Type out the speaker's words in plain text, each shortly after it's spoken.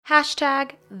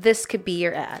Hashtag this could be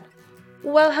your ad.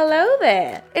 Well, hello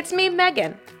there. It's me,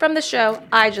 Megan, from the show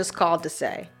I Just Called to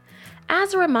Say.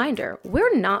 As a reminder,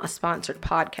 we're not a sponsored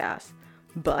podcast,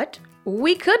 but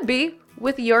we could be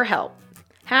with your help.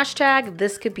 Hashtag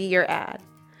this could be your ad.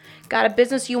 Got a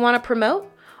business you want to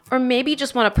promote? Or maybe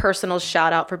just want a personal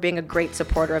shout out for being a great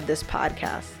supporter of this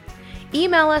podcast?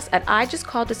 Email us at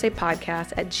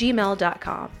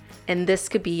ijustcalledtosaypodcast@gmail.com, and this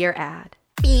could be your ad.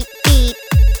 Beep, beep.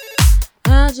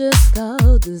 I just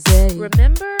called to say.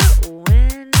 Remember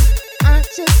when? I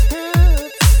just called to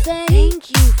say. Thank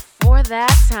you for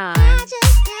that time. I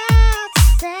just called to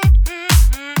say.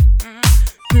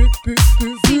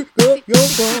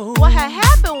 What had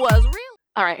happened was real.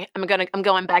 All right, I'm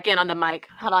going back in on the mic.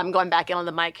 Hold on, I'm going back in on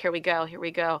the mic. Here we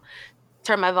go.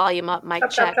 Turn my volume up. Mic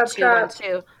check. 2 1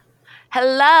 2.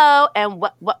 Hello and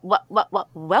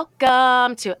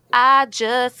welcome to I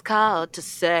Just Called to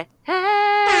Say.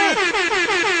 Hey.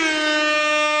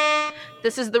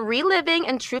 This is the reliving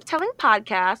and truth-telling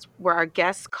podcast where our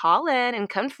guests call in and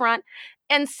confront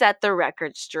and set the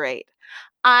record straight.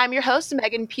 I'm your host,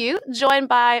 Megan Pugh, joined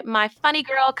by my funny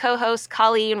girl co-host,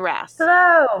 Colleen Rass.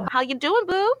 Hello. How you doing,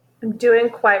 boo? I'm doing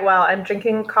quite well. I'm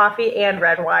drinking coffee and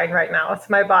red wine right now. So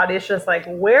my body's just like,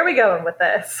 where are we going with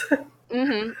this?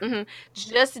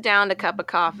 Just downed a cup of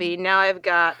coffee. Now I've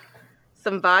got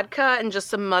some vodka and just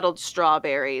some muddled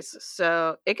strawberries.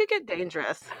 So it could get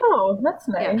dangerous. Oh, that's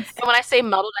nice. Yeah. And when I say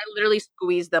muddled, I literally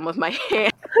squeeze them with my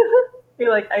hand.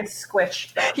 You're like, I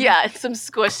squished them. Yeah, some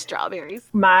squished strawberries.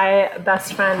 My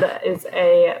best friend is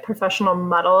a professional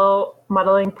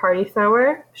muddling party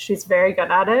thrower. She's very good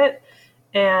at it.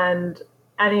 And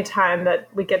anytime that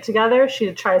we get together,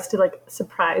 she tries to like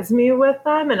surprise me with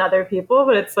them and other people,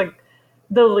 but it's like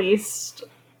the least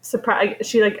surprise.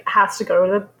 She like has to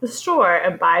go to the store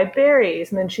and buy berries,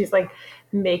 and then she's like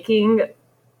making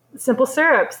simple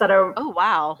syrups that are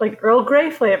like Earl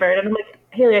Grey flavored, and I'm like,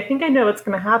 Haley, I think I know what's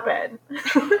going to happen.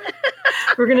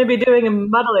 We're going to be doing a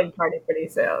muddling party pretty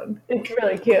soon. It's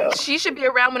really cute. She should be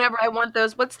around whenever I want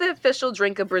those. What's the official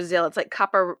drink of Brazil? It's like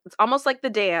it's almost like the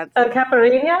dance.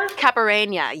 Caipirinha?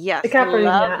 Caipirinha, yes. The caipirinha.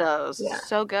 I love those. Yeah.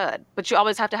 So good. But you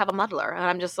always have to have a muddler. And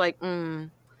I'm just like,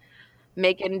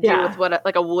 making do with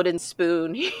like a wooden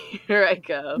spoon. Here I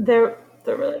go. They're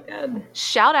really good.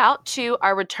 Shout out to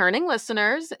our returning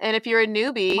listeners. And if you're a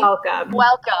newbie,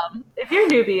 welcome. If you're a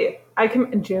newbie, I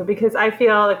commend you because I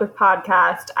feel like with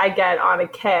podcasts, I get on a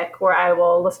kick where I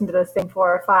will listen to this thing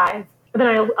 4 or 5. And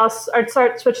then I'll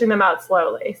start switching them out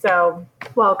slowly. So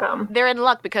welcome. They're in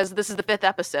luck because this is the 5th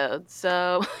episode.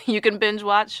 So you can binge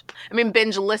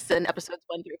listen episodes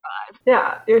 1 through 5.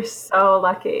 Yeah, you're so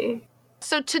lucky.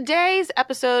 So today's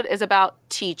episode is about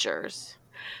teachers.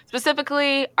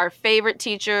 Specifically, our favorite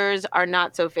teachers, our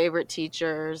not so favorite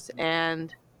teachers,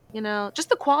 and, just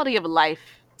the quality of life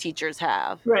teachers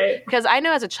have. Right. Because I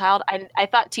know as a child, I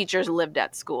thought teachers lived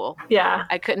at school. Yeah.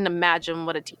 I couldn't imagine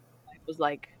what a teacher's life was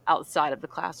like outside of the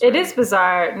classroom. It is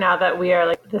bizarre now that we are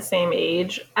like the same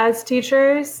age as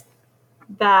teachers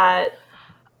that...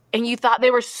 And you thought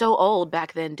they were so old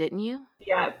back then, didn't you?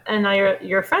 Yeah. And now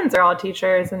your friends are all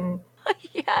teachers and...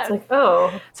 Yeah. It's like,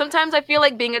 oh. Sometimes I feel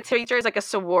like being a teacher is like a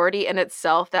sorority in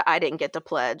itself that I didn't get to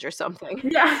pledge or something.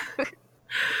 Yeah.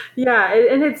 Yeah.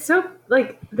 And it's so,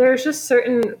 like, there's just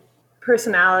certain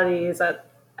personalities that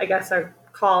I guess are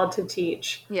called to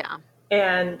teach. Yeah.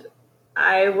 And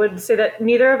I would say that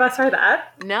neither of us are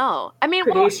that. No. I mean,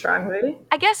 pretty strongly.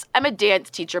 I guess I'm a dance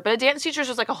teacher, but a dance teacher is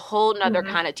just like a whole nother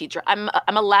kind of teacher. I'm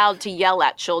allowed to yell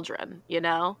at children,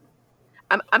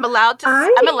 I'm allowed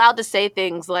to say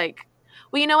things like,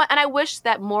 well, you know what? And I wish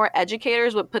that more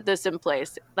educators would put this in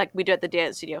place, like we do at the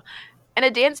dance studio. In a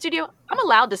dance studio, I'm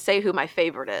allowed to say who my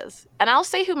favorite is. And I'll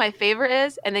say who my favorite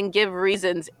is and then give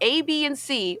reasons A, B, and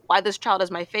C why this child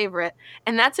is my favorite.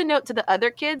 And that's a note to the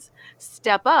other kids.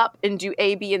 Step up and do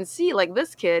A, B, and C like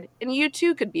this kid, and you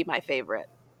too could be my favorite.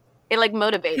 It like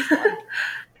motivates them.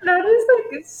 That is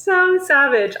like so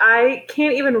savage. I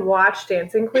can't even watch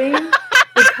Dancing Queen.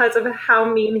 Because of how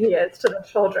mean he is to the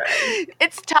children.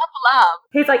 It's tough love.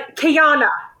 He's like, Kiana,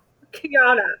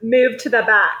 move to the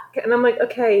back. And I'm like,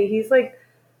 okay, he's like,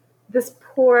 this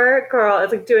poor girl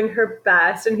is like doing her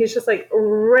best. And he's just like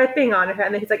ripping on her.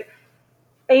 And then he's like,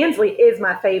 Ainsley is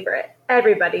my favorite.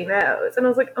 Everybody knows. And I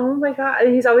was like, oh my God.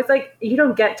 And he's always like, you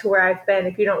don't get to where I've been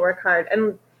if you don't work hard.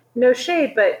 And no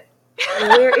shade, but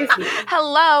where is he?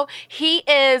 Hello. He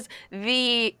is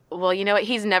well, you know what?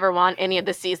 He's never won any of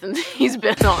the seasons he's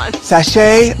been on.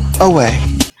 Sashay away.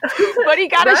 But he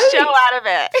got a show out of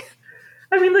it.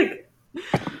 I mean, like...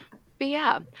 But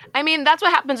yeah. I mean, that's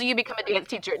what happens when you become a dance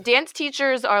teacher. Dance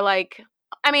teachers are like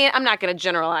I mean, I'm not going to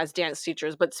generalize dance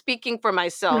teachers, but speaking for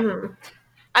myself,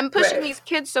 I'm pushing these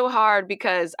kids so hard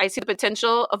because I see the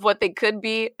potential of what they could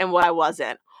be and what I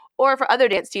wasn't. Or for other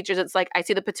dance teachers, it's like I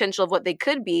see the potential of what they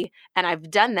could be, and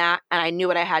I've done that, and I knew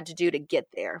what I had to do to get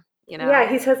there. You know? Yeah,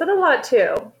 he says it a lot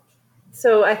too.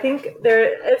 So I think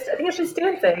it's just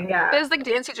dancing. Yeah, there's like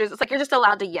dance teachers. It's like you're just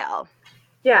allowed to yell.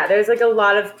 Yeah, there's like a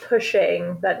lot of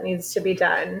pushing that needs to be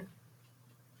done.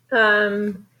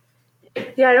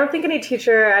 Yeah, I don't think any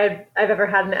teacher I've ever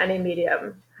had in any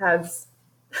medium has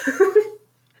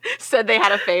said they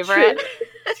had a favorite.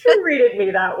 treated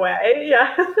me that way.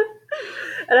 Yeah.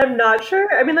 And I'm not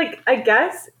sure. I mean, like, I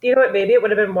guess, you know what, maybe it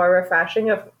would have been more refreshing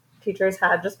if teachers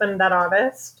had just been that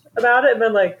honest about it and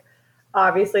been like,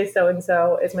 obviously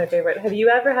so-and-so is my favorite. Have you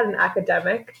ever had an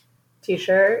academic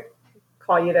teacher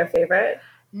call you their favorite?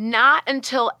 Not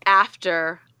until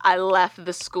after I left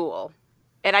the school.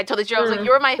 And I told the teacher, I was like,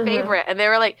 you were my favorite. And they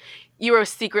were like, you were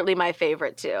secretly my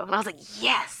favorite too. And I was like,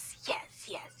 yes.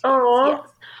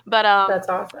 But that's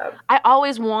awesome. I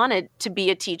always wanted to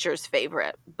be a teacher's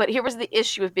favorite. But here was the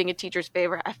issue with being a teacher's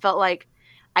favorite. I felt like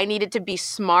I needed to be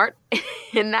smart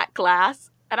in that class.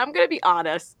 And I'm going to be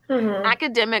honest,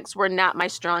 academics were not my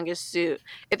strongest suit.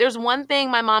 If there's one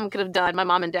thing my mom and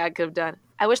dad could have done,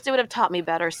 I wish they would have taught me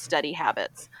better study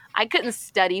habits. I couldn't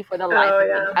study for the life of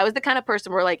me. I was the kind of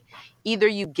person where like, either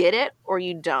you get it or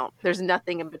you don't. There's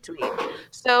nothing in between.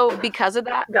 So because of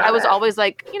that, I was always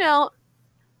like, you know,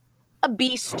 a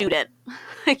B student,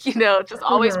 like, you know, just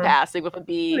always passing with a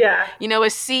B. Yeah. You know,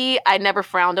 a C I never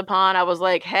frowned upon. I was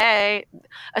like, hey,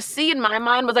 a C in my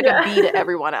mind was like a B to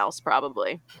everyone else,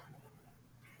 probably.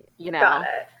 You know. Got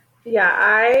it. Yeah,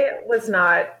 I was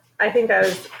not. I think I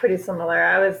was pretty similar.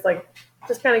 I was like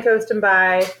just kind of coasting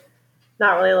by,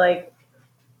 not really like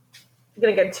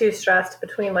gonna get too stressed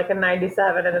between like a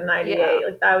 97 and a 98. Yeah.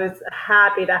 Like I was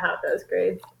happy to have those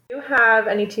grades. Do you have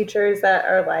any teachers that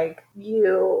are like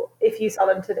you, if you saw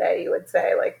them today, you would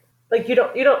say like you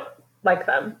don't like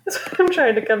them? That's what I'm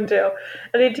trying to come to.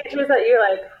 Any teachers that you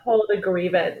like hold a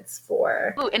grievance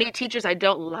for? Ooh, any teachers I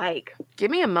don't like?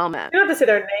 Give me a moment. You don't have to say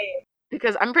their name.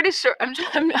 Because I'm pretty sure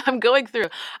I'm going through.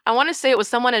 I want to say it was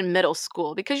someone in middle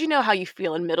school because you know how you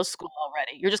feel in middle school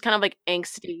already. You're just kind of like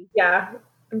angsty. Yeah,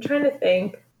 I'm trying to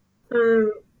think.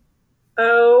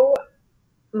 Oh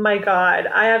my God,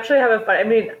 I actually have a fun. I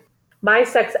mean, my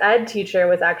sex ed teacher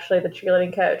was actually the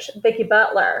cheerleading coach, Vicki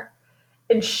Butler,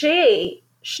 and she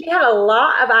had a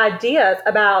lot of ideas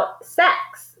about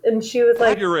sex, and she was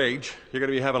like, at your age, you're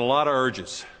going to be having a lot of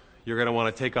urges. You're going to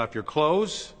want to take off your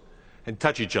clothes and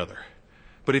touch each other.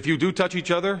 But if you do touch each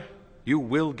other, you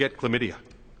will get chlamydia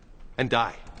and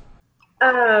die.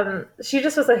 She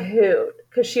just was a hoot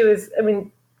because she was, I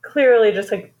mean, clearly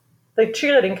just like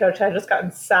cheerleading coach had just gotten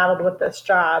saddled with this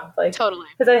job. Like, totally.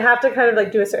 Because I have to kind of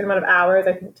like do a certain amount of hours,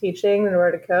 I think, teaching in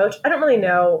order to coach. I don't really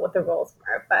know what the rules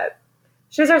were, but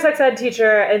she's our sex ed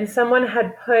teacher, and someone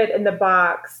had put in the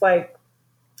box, like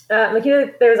you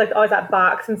know, there's like always that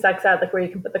box in sex ed, like where you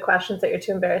can put the questions that you're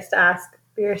too embarrassed to ask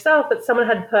for yourself, but someone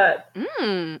had put,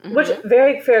 which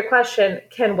very fair question,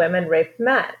 can women rape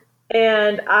men?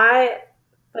 And I,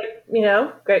 like, you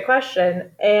know, great question.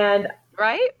 And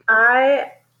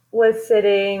I was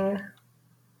sitting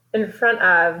in front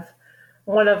of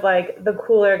one of like the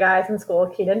cooler guys in school,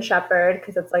 Keenan Shepard,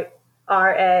 because it's like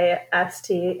RAST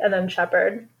and then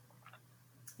Shepard,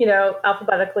 you know,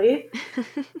 alphabetically.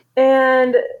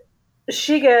 And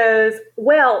she goes,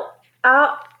 well,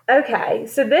 okay,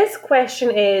 so this question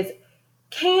is,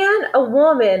 can a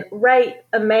woman rape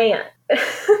a man?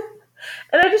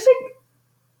 And I just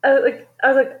I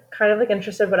was like kind of like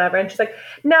interested, whatever. And she's like,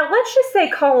 now let's just say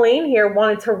Colleen here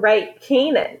wanted to rape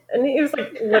Keenan. And he was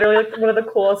like literally like one of the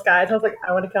coolest guys. I was like,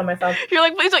 I want to kill myself. You're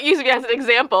like, please don't use me as an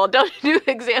example. Don't do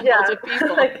examples of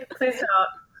people. Like, please don't.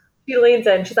 She leans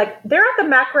in. She's like, they're at the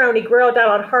Macaroni Grill down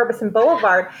on Harbison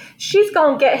Boulevard. She's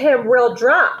going to get him real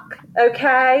drunk,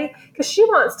 okay? Because she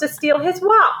wants to steal his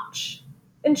watch.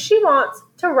 And she wants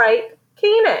to rape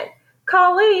Keenan.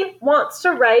 Colleen wants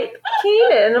to rape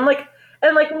Keenan. And I'm like,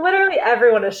 and like literally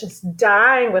everyone is just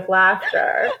dying with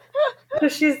laughter.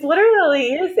 Because she's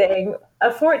literally using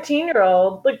a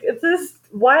 14-year-old. Like, it's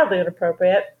just wildly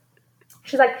inappropriate.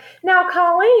 She's like, now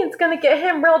Colleen's going to get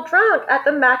him real drunk at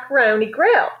the Macaroni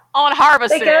Grill. On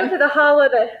Harbison. They go to the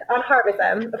Holiday, on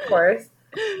Harbison, of course.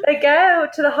 They go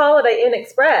to the Holiday Inn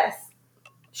Express.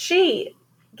 She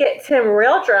gets him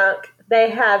real drunk. They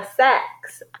have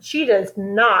sex. She does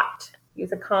not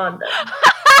use a condom.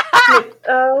 Like,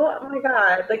 oh my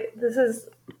God. Like, this is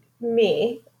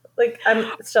me. Like, I'm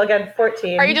still, again,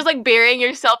 14. Are you just like burying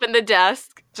yourself in the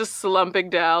desk, just slumping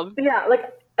down? Yeah,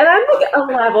 like, And I'm like a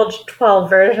level 12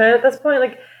 version at this point.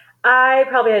 Like, I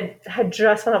probably had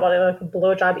just found out what like a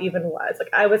blowjob even was.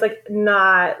 Like, I was like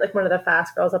not like one of the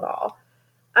fast girls at all.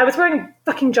 I was wearing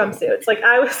fucking jumpsuits. Like,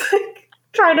 I was like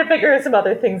trying to figure some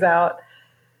other things out.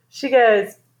 She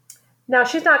goes, now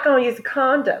she's not going to use a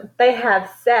condom. They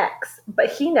have sex, but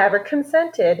he never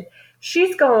consented.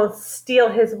 She's going to steal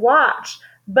his watch.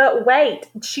 But wait,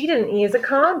 she didn't use a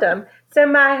condom. So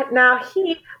now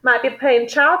he might be paying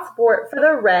child support for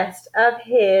the rest of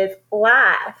his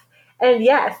life. And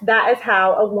yes, that is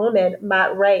how a woman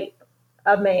might rape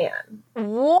a man.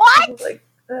 What? I was like,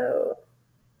 oh.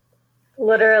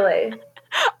 Literally.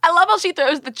 I love how she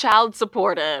throws the child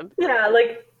support in. Yeah,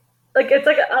 like it's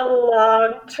like a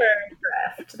long-term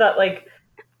grift that like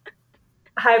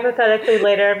hypothetically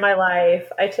later in my life,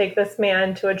 I take this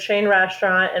man to a chain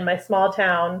restaurant in my small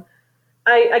town.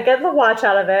 I get the watch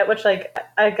out of it, which like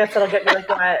I guess it'll get me like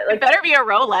what? Like, it better be a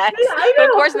Rolex. Yeah, I know. But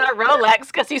of course not a Rolex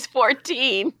because he's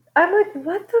 14. I'm like,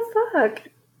 what the fuck?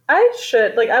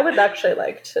 I would actually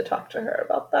like to talk to her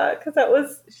about that because that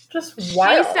was just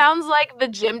wild. She sounds like the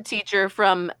gym teacher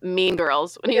from Mean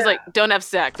Girls when he's like, don't have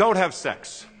sex. Don't have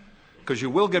sex, because you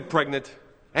will get pregnant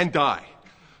and die.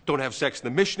 Don't have sex in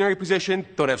the missionary position.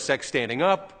 Don't have sex standing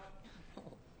up.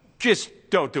 Just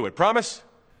don't do it. Promise?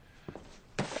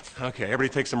 Okay, everybody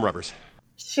take some rubbers.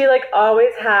 She like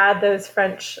always had those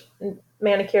French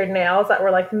manicured nails that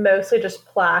were like mostly just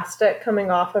plastic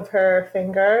coming off of her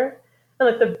finger. And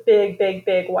like the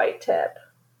big white tip.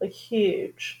 Like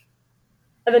huge.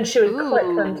 And then she would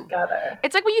clip them together.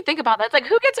 It's like when you think about that, it's like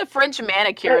who gets a French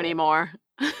manicure anymore?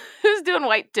 Who's doing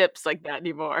white tips like that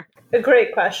anymore? A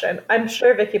great question. I'm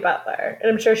sure Vicky Butler.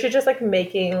 And I'm sure she's just like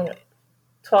making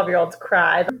 12-year-olds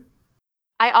cry.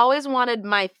 I always wanted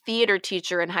my theater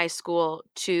teacher in high school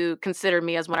to consider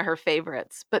me as one of her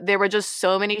favorites. But there were just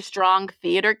so many strong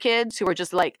theater kids who were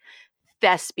just like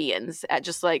thespians at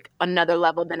just like another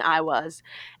level than I was.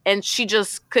 And she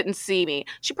just couldn't see me.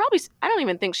 I don't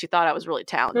even think she thought I was really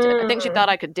talented. I think she thought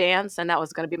I could dance and that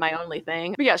was going to be my only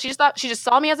thing. But yeah, she just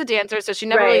saw me as a dancer. So she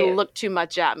never really looked too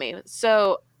much at me.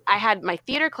 So I had my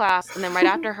theater class. And then right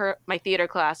after my theater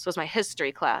class was my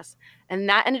history class. And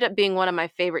that ended up being one of my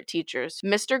favorite teachers.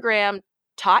 Mr. Graham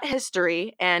taught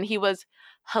history and he was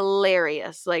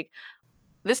hilarious. Like,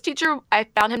 this teacher, I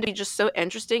found him to be just so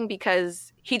interesting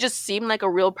because he just seemed like a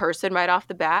real person right off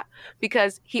the bat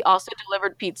because he also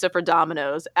delivered pizza for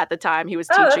Domino's at the time he was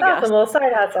teaching us. Awesome. Little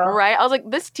side hustle. Right? I was like,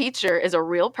 this teacher is a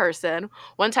real person.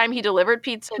 One time he delivered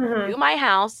pizza to my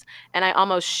house and I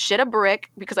almost shit a brick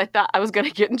because I thought I was going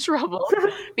to get in trouble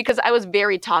because I was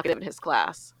very talkative in his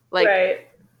class. Like,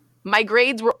 my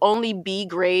grades were only B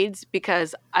grades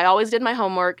because I always did my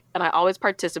homework and I always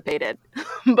participated.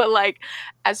 But like,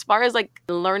 as far as like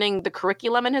learning the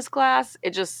curriculum in his class,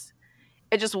 it just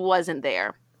wasn't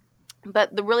there.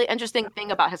 But the really interesting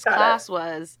thing about his class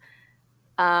was,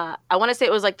 I want to say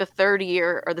it was like the third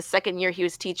year or the second year he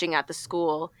was teaching at the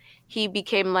school. He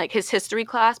became like, his history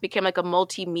class became like a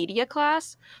multimedia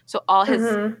class. So all his,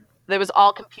 there was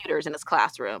all computers in his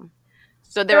classroom.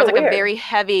 So there was like a very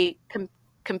heavy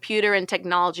computer and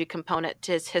technology component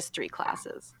to his history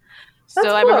classes.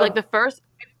 So I remember like the first,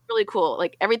 really cool.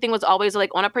 Like everything was always like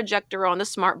on a projector or on the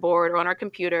smart board or on our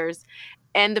computers.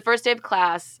 And the first day of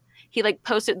class, he like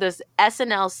posted this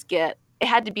SNL skit. It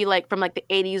had to be like from like the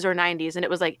 80s or 90s. And it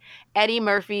was like Eddie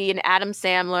Murphy and Adam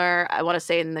Sandler, I want to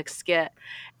say, in the skit.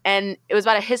 And it was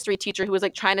about a history teacher who was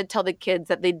like trying to tell the kids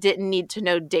that they didn't need to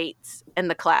know dates in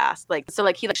the class. Like, so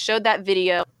like he like showed that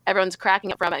video, everyone's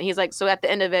cracking up from it. And he's like, so at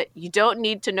the end of it, you don't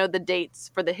need to know the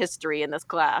dates for the history in this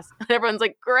class. And everyone's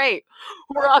like, great,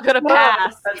 we're all going to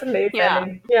pass. That's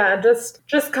amazing. Yeah, just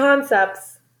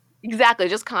concepts. Exactly,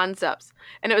 just concepts.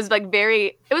 And it was like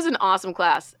it was an awesome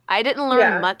class. I didn't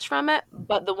learn much from it,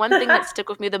 but the one thing that stuck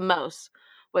with me the most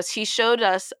was he showed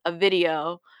us a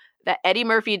video that Eddie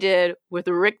Murphy did with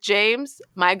Rick James,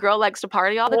 My Girl Likes to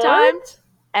Party All the Time.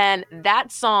 And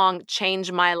that song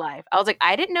changed my life. I was like,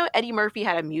 I didn't know Eddie Murphy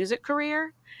had a music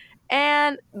career.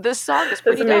 And this song is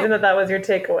pretty dope. It's amazing that was your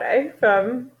takeaway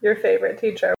from your favorite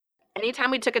teacher.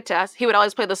 Anytime we took a test, he would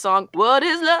always play the song, What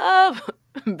is Love?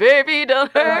 Baby,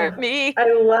 don't hurt me.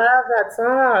 I love that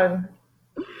song.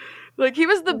 Like, he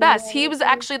was the best. He was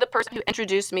actually the person who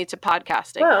introduced me to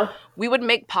podcasting. Wow. We would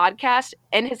make podcasts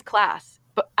in his class.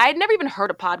 But I had never even heard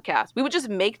of podcasts. We would just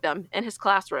make them in his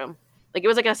classroom. Like, it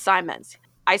was like assignments.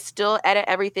 I still edit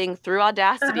everything through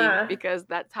Audacity because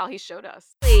that's how he showed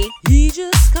us. He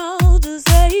just called to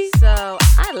say. So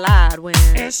I lied when.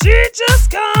 And she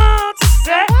just called to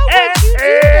say. Why would you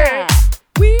do that?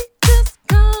 We just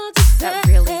called to say. That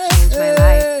really changed my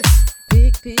life.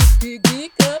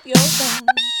 Pick up your phone.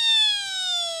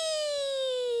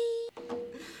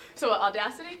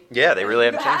 Yeah, they really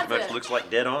haven't Who changed much. hasn't? Looks like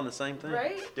dead on the same thing.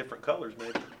 Right? Different colors,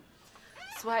 maybe.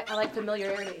 That's why I like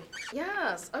familiarity.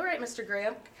 Yes. All right, Mr.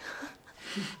 Graham.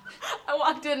 I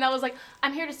walked in and I was like,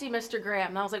 I'm here to see Mr. Graham.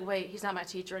 And I was like, wait, he's not my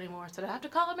teacher anymore. So do I have to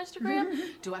call him Mr. Graham?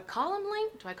 Do I call him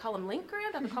Link? Do I call him Link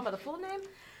Graham? Do I have to call him by the full name?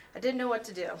 I didn't know what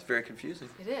to do. It's very confusing.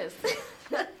 It is.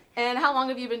 And how long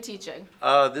have you been teaching?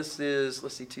 This is,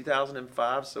 let's see,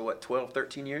 2005, so what, 12,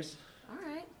 13 years? All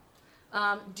right.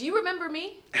 Do you remember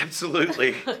me?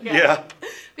 Absolutely. Okay. Yeah.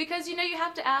 Because, you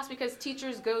have to ask because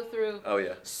teachers go through Oh,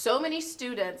 yeah. so many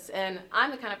students, and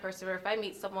I'm the kind of person where if I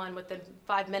meet someone within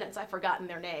 5 minutes, I've forgotten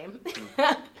their name.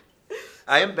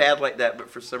 I am bad like that, but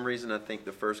for some reason I think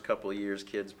the first couple of years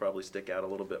kids probably stick out a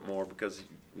little bit more because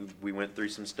we went through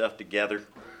some stuff together.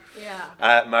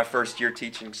 Yeah. My first year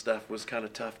teaching stuff was kind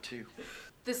of tough too.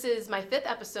 This is my 5th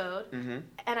episode, and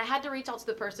I had to reach out to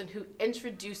the person who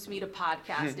introduced me to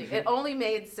podcasting. It only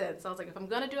made sense. I was like, if I'm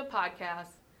going to do a podcast,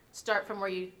 start from where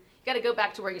you got to go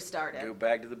back to where you started. Go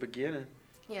back to the beginning.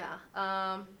 Yeah.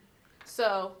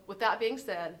 So, with that being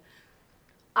said,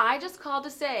 I just called to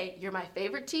say you're my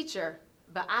favorite teacher,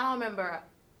 but I don't remember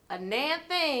a nan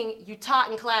thing you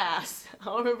taught in class. I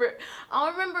don't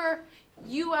remember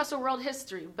U.S. or world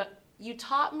history, but you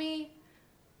taught me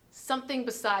something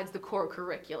besides the core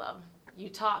curriculum. You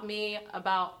taught me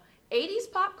about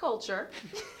 80s pop culture.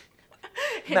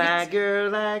 My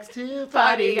girl likes to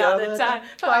Party all the time,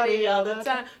 party all the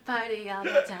time, party all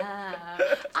the time. I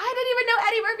didn't even know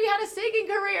Eddie Murphy had a singing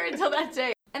career until that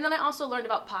day. And then I also learned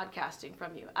about podcasting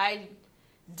from you. I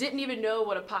didn't even know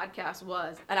what a podcast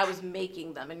was, and I was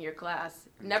making them in your class.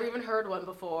 Never even heard one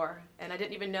before, and I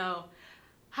didn't even know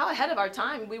how ahead of our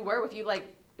time we were with you,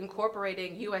 like,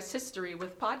 incorporating U.S. history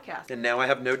with podcasting. And now I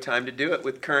have no time to do it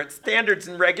with current standards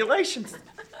and regulations.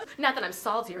 Not that I'm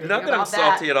salty or anything Not that I'm about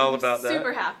salty at all about that.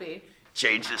 Super happy.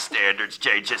 Change the standards,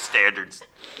 change the standards.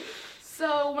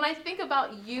 So when I think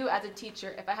about you as a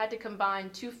teacher, if I had to combine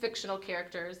 2 fictional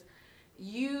characters,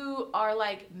 you are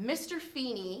like Mr.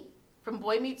 Feeney from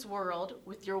Boy Meets World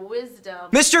with your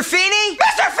wisdom. Mr. Feeney?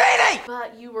 Mr. Feeney!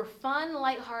 But you were fun,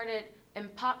 lighthearted,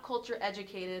 and pop culture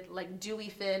educated like Dewey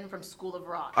Finn from School of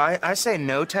Rock. I say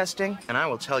no testing, and I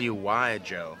will tell you why,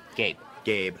 Joe.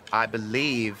 Gabe, I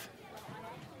believe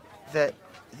that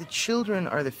the children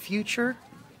are the future.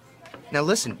 Now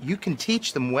listen, you can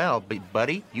teach them well, but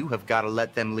buddy, you have got to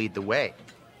let them lead the way.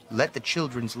 Let the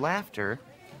children's laughter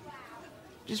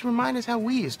just remind us how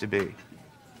we used to be.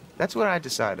 That's what I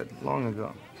decided long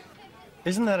ago.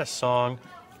 Isn't that a song?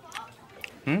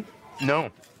 No.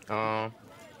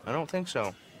 I don't think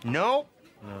so. No,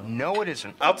 it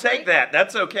isn't. I'll take that.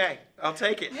 That's okay. I'll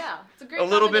take it. Yeah, it's a great A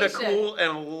little bit of combination. cool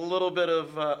and a little bit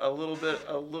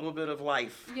of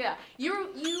life. Yeah,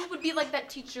 you would be like that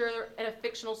teacher in a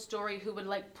fictional story who would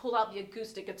like pull out the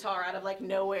acoustic guitar out of like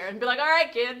nowhere and be like, all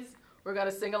right, kids, we're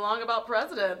gonna sing along about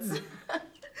presidents.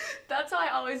 That's how I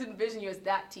always envision you, as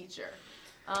that teacher.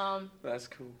 That's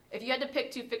cool. If you had to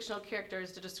pick 2 fictional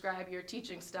characters to describe your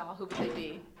teaching style, who would they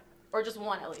be? Or just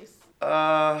one at least?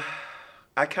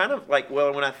 I kind of like,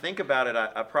 well, when I think about it,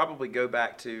 I probably go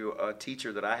back to a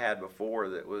teacher that I had before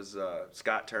that was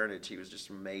Scott Turnage. He was just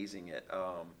amazing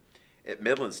at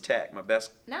Midlands Tech. My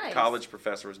best Nice. college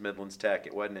professor was Midlands Tech.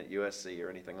 It wasn't at USC or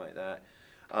anything like that.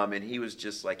 And he was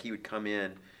just like, he would come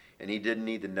in and he didn't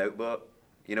need the notebook.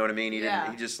 You know what I mean? He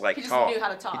just like He just talked. knew how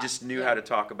to talk. He just knew Yeah. how to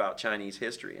talk about Chinese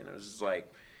history. And it was just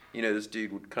like, this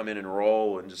dude would come in and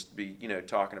roll and just be,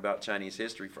 talking about Chinese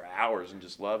history for hours and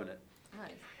just loving it.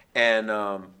 Nice. And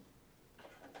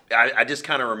I just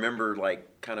kind of remember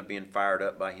like kind of being fired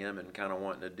up by him and kind of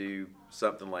wanting to do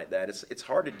something like that. It's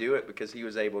hard to do it because he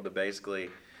was able to basically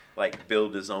like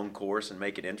build his own course and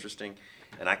make it interesting,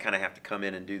 and I kind of have to come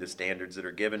in and do the standards that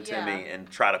are given to me and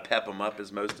try to pep them up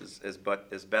as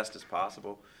best as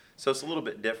possible. So it's a little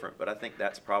bit different, but I think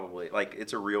that's probably like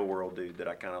it's a real world dude that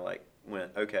I kind of like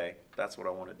went, okay, that's what I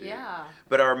want to do. Yeah.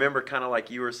 But I remember kind of like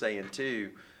you were saying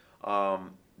too.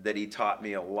 That he taught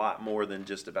me a lot more than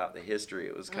just about the history.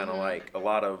 It was kind of like a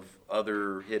lot of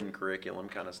other hidden curriculum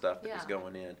kind of stuff that was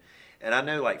going in. And I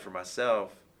know like for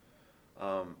myself,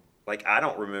 like I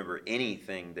don't remember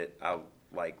anything that I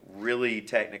like really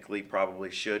technically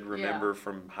probably should remember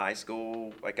from high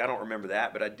school. Like I don't remember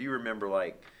that, but I do remember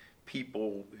like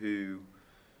people who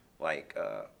like,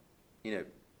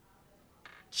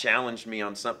 challenged me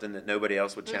on something that nobody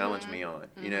else would challenge me on.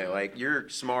 Like you're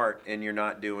smart and you're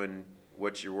not doing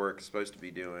what your work is supposed to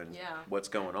be doing, what's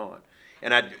going on.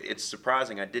 And it's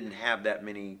surprising I didn't have that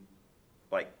many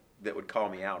like that would call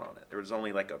me out on it. There was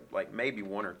only like maybe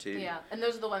 1 or 2. Yeah, and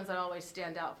those are the ones that always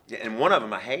stand out. Yeah, and one of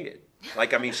them I hated.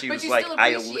 Like, I mean, she But was you like, still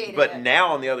appreciated but it.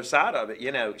 now on the other side of it,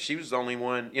 you know, she was the only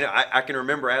one, you know, I can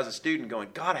remember as a student going,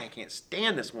 God, I can't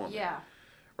stand this woman. Yeah.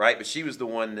 Right? But she was the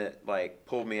one that, like,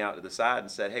 pulled me out to the side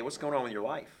and said, hey, what's going on with your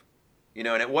life? You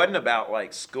know, and it wasn't about,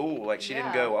 like, school. Like, she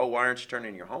didn't go, oh, why aren't you turning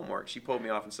in your homework? She pulled me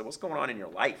off and said, what's going on in your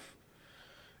life?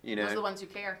 You know? Those are the ones who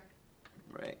care.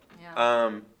 Right. Yeah.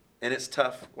 And it's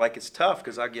tough. Like, it's tough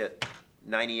because I get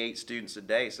 98 students a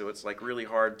day, so it's, like, really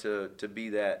hard to be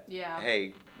that,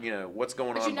 hey, you know, what's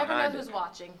going But on you never know behind who's it.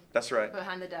 watching. That's right.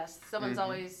 Behind the desk. Someone's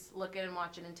always looking and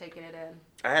watching and taking it in.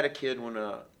 I had a kid when,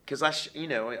 because you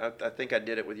know, I think I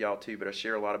did it with y'all too, but I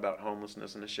share a lot about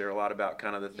homelessness and I share a lot about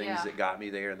kind of the things that got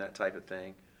me there and that type of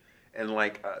thing. And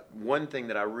like one thing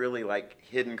that I really like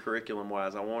hidden curriculum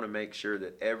wise, I want to make sure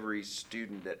that every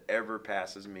student that ever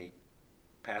passes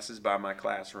by my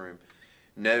classroom,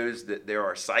 knows that there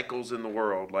are cycles in the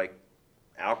world like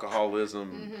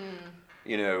alcoholism,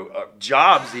 you know,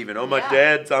 jobs even. Oh, my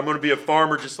dad's, I'm going to be a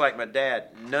farmer just like my dad.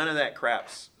 None of that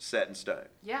crap's set in stone.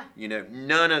 Yeah. You know,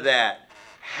 none of that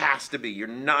has to be. You're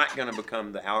not going to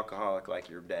become the alcoholic like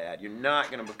your dad. You're not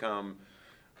going to become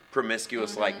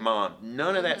promiscuous like mom.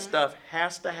 None of that stuff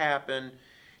has to happen.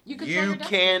 You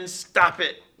can stop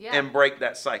it and break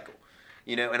that cycle.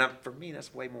 You know, and for me,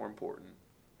 that's way more important.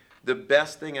 The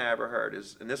best thing I ever heard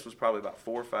is, and this was probably about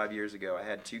 4 or 5 years ago, I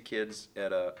had 2 kids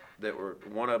that were,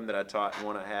 one of them that I taught and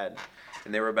one I hadn't,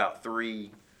 and they were about 3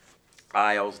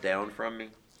 aisles down from me.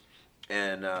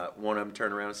 And one of them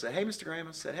turned around and said, hey, Mr. Graham.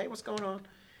 I said, hey, what's going on?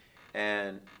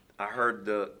 And I heard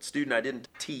the student I didn't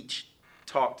teach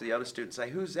talk to the other student and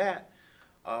say, who's that?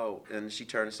 Oh, and she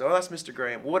turned and said, oh, that's Mr.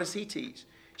 Graham. What does he teach?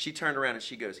 She turned around and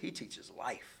she goes, he teaches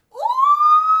life.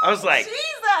 Ooh, I was like, Jesus,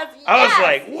 I was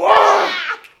like, whoa,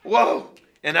 whoa.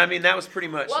 And I mean, that was pretty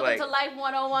much Welcome like. to Life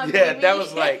 101, Yeah, baby. that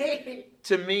was like,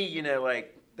 to me, you know,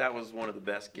 like, that was one of the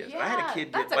best gifts. I had a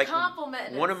kid that's get, a like,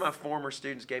 compliment. one of my former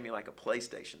students gave me like a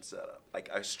PlayStation setup, like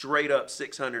a straight up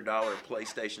 $600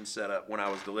 PlayStation setup when I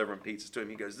was delivering pizzas to him.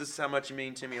 He goes, this is how much you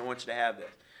mean to me. I want you to have this.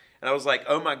 And I was like,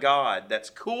 oh my God, that's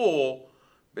cool.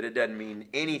 But it doesn't mean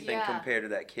anything compared to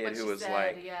that kid who was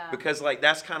because like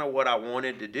that's kind of what I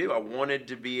wanted to do. I wanted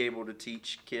to be able to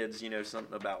teach kids, you know,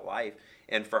 something about life.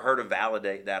 And for her to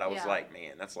validate that, I was like,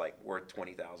 man, that's like worth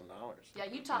 $20,000. Yeah,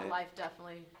 you taught life,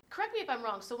 definitely. Correct me if I'm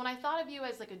wrong. So when I thought of you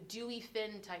as like a Dewey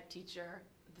Finn type teacher,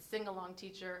 the sing-along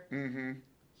teacher,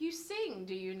 you sing,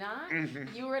 do you not?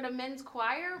 You were in a men's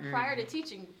choir prior to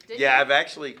teaching, didn't you? Yeah, I've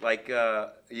actually, like, I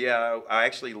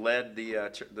actually led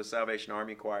the Salvation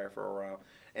Army choir for a while.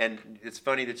 And it's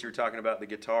funny that you were talking about the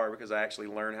guitar because I actually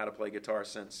learned how to play guitar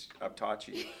since I've taught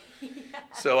you.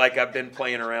 So, like, I've been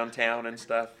playing around town and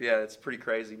stuff. Yeah, it's pretty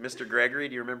crazy. Mr. Gregory,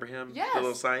 do you remember him? Yes. The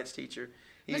little science teacher.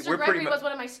 Mr. Gregory was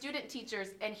one of my student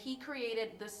teachers, and he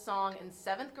created this song in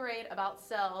 7th grade about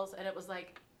cells, and it was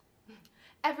like,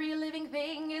 every living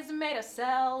thing is made of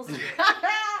cells.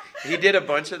 He did a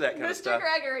bunch of that kind of Mr. stuff.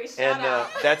 Gregory, shout out.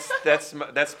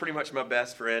 That's pretty much my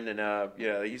best friend, and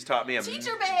he's taught me a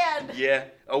teacher band. Yeah.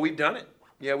 Oh, we've done it.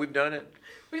 Yeah, we've done it.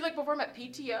 We like perform at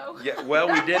PTO. Yeah. Well,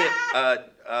 we did it.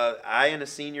 I and a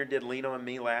senior did Lean on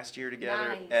Me last year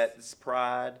together at this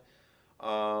Pride.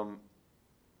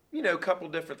 You know, a couple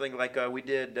different things. Like we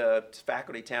did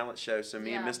faculty talent show. So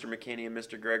me and Mr. McKinney and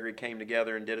Mr. Gregory came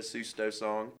together and did a Susto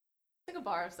song. Sing a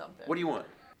bar of something. What do you want?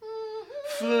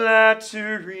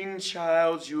 Flattering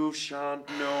child, you shan't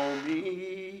know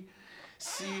me.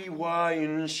 See why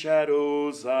in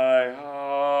shadows I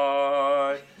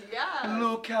hide. Yeah.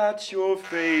 Look at your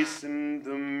face in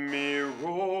the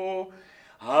mirror.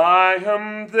 I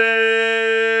am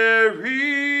there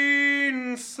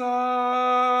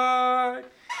inside.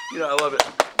 You know, I love it.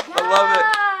 Yes. I love it.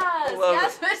 I love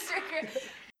yes, it. Mr.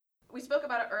 We spoke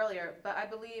about it earlier, but I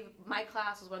believe my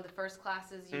class was one of the first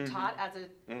classes you taught as a,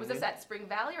 was this at Spring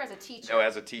Valley or as a teacher? No,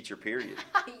 as a teacher, period.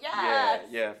 Yes.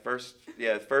 Yeah. First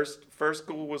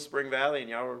school was Spring Valley, and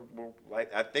y'all were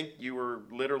like, I think you were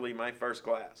literally my first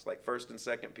class, like first and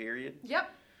second period.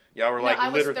 Yep. Y'all were No, like I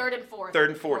was literally third and fourth. Third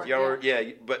and fourth. Y'all were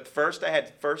but first I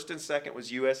had first and second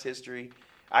was U.S. history.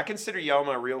 I consider y'all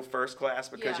my real first class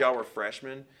because y'all were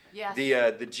freshmen. Yes.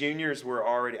 The juniors were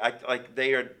already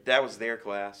that was their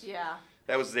class. Yeah.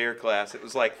 That was their class. It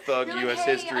was like Thug You're U.S. like,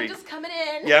 hey, history. I'm just coming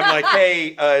in. Yeah, I'm like,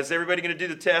 hey, is everybody going to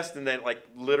do the test? And then, like,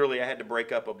 literally, I had to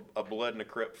break up a blood and a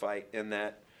crip fight in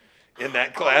that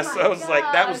class. Oh So I was like,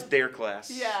 that was their class.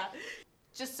 Yeah.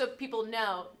 Just so people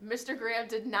know, Mr. Graham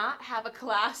did not have a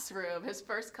classroom his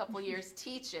first couple years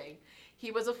teaching.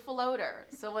 He was a floater.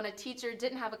 So when a teacher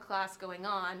didn't have a class going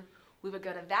on, we would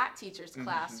go to that teacher's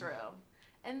classroom.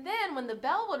 And then when the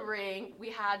bell would ring,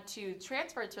 we had to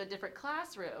transfer to a different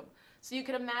classroom. So you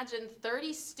can imagine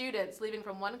 30 students leaving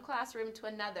from one classroom to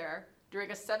another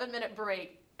during a 7-minute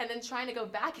break and then trying to go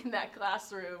back in that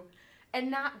classroom and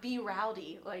not be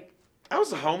rowdy. Like, I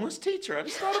was a homeless teacher. I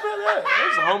just thought about that. I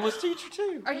was a homeless teacher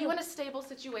too. Are you in a stable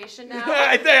situation now?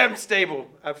 I think I'm stable.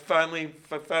 I've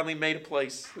finally made a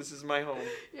place. This is my home.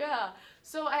 Yeah.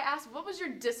 So I asked, what was your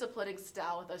disciplining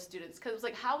style with those students? Because it was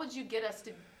like, how would you get us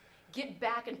to get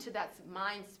back into that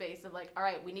mind space of like, all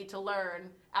right, we need to learn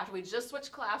after we just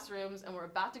switched classrooms and we're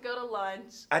about to go to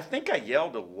lunch? I think I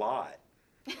yelled a lot.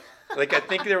 Like, I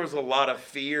think there was a lot of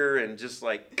fear and just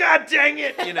like, God dang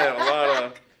it, a lot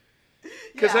of...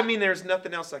 Because, I mean, there's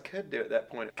nothing else I could do at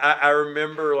that point. I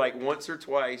remember, like, once or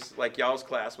twice, like, y'all's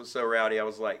class was so rowdy, I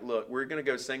was like, look, we're going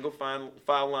to go single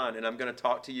file line, and I'm going to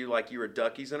talk to you like you were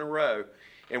duckies in a row,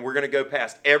 and we're going to go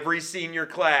past every senior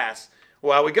class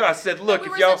while we go. I said, look,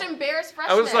 we if y'all... such embarrassed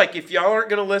freshmen. I was like, if y'all aren't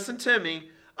going to listen to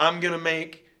me, I'm going to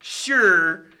make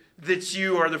sure that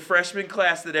you are the freshman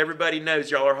class that everybody knows.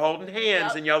 Y'all are holding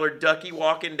hands, and y'all are ducky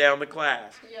walking down the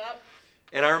class. Yep.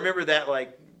 And I remember that,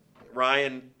 like,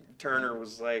 Ryan Turner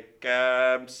was like,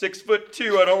 I'm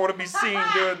 6'2". I don't want to be seen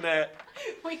doing that.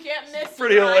 We can't miss. It's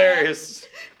pretty hilarious.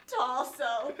 Tall,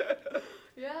 so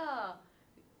yeah.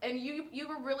 And you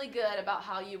were really good about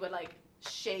how you would like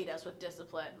shade us with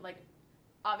discipline. Like,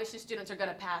 obviously students are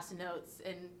gonna pass notes,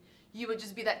 and you would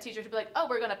just be that teacher to be like, oh,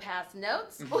 we're gonna pass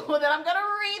notes. Well, then I'm gonna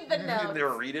read the notes.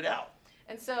 They'll read it out.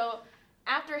 And so,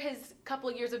 after his couple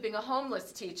of years of being a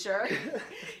homeless teacher,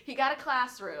 he got a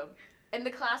classroom, and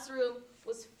the classroom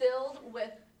was filled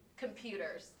with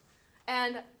computers.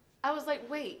 And I was like,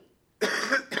 wait, how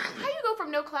do you go from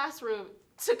no classroom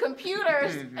to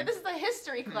computers? And this is a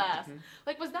history class.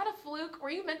 Like, was that a fluke?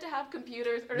 Were you meant to have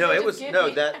computers? Or No, it was,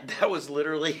 no, that was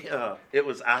literally, it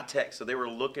was iTech. So they were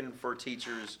looking for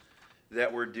teachers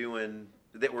that were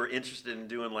interested in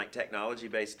doing like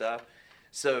technology-based stuff.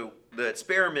 So the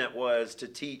experiment was to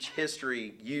teach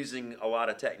history using a lot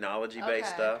of technology-based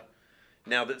stuff.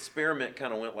 Now, the experiment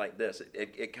kind of went like this.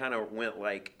 It kind of went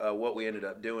like what we ended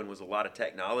up doing was a lot of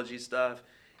technology stuff,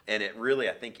 and it really,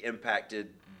 I think, impacted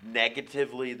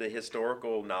negatively the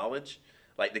historical knowledge.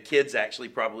 Like, the kids actually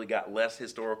probably got less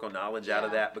historical knowledge out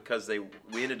of that because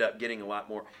we ended up getting a lot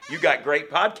more. You got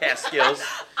great podcast skills.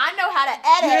 I know how to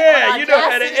edit. Yeah, you know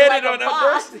how to edit on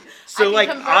Audacity. So, I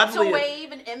can like, convert to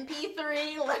Wave and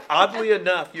MP3. Oddly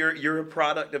enough, you're a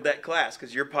product of that class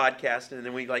because you're podcasting, and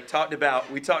then we talked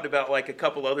about like a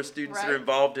couple other students that are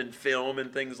involved in film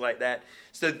and things like that.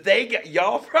 So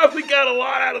y'all probably got a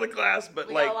lot out of the class, but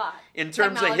like in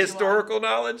terms of historical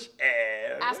knowledge,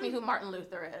 ask me who Martin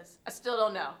Luther is. I still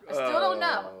don't know.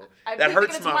 That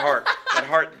hurts my heart.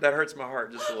 That hurts my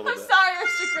heart just a little bit. I'm sorry,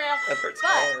 Mr. Graham. That hurts my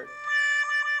heart.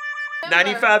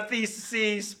 95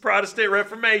 Theses, Protestant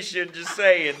Reformation, just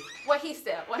saying. What he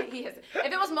said. If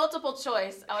it was multiple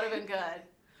choice, I would have been good.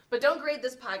 But don't grade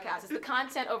this podcast. It's the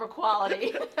content over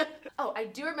quality. Oh, I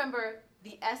do remember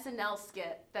the SNL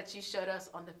skit that you showed us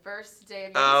on the first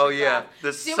day of your history class. The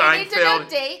Seinfeld. We need to know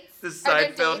dates. The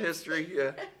Seinfeld history,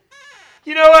 yeah.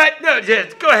 You know what? No,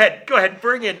 just go ahead.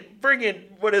 Bring in.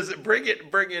 What is it? Bring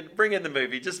in the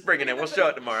movie. Just bring it in. We'll show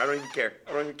it tomorrow. I don't even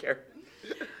care.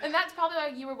 And that's probably why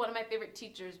you were one of my favorite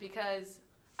teachers, because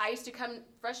I used to come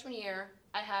freshman year.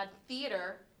 I had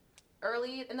theater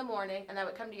early in the morning, and I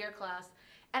would come to your class.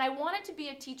 And I wanted to be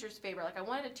a teacher's favorite. Like, I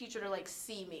wanted a teacher to, like,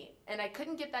 see me. And I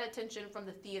couldn't get that attention from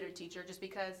the theater teacher just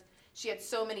because she had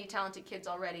so many talented kids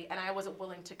already, and I wasn't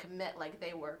willing to commit like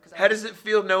they were. How does it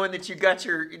feel knowing that you got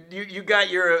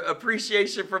your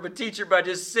appreciation from a teacher by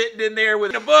just sitting in there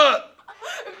with a book?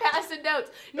 Passing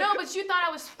notes. No, but you thought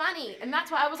I was funny. And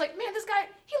that's why I was like, man, this guy,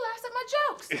 he laughs at my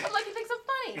jokes. I'm like, he thinks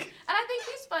I'm funny. And I think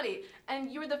he's funny.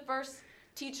 And you were the first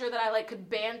teacher that I, like, could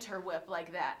banter with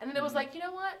like that. And then it was like, you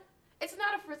know what? It's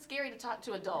not scary to talk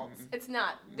to adults. It's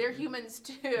not. They're humans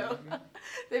too.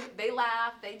 They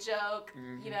laugh, they joke.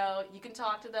 You know, you can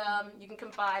talk to them, you can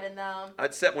confide in them.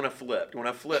 Except when I flipped. When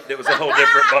I flipped, it was a whole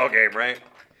different ballgame, right?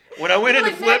 When I went into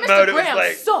flip mode, it was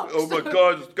like, sucks. Oh my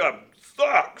God, this guy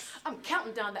sucks. I'm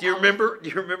counting down the Do you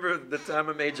remember the time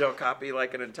I made y'all copy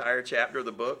like an entire chapter of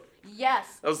the book?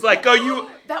 Yes. I was like,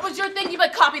 That was your thing. You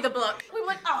like copy the book. We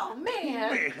went, oh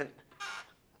man.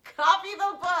 Copy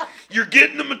the book. You're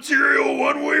getting the material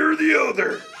one way or the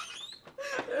other.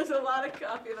 There's a lot of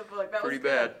copy of the book. That Pretty was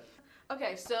good. bad.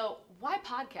 Okay, so why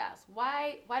podcasts?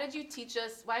 Why did you teach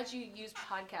us? Why did you use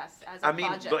podcasts as a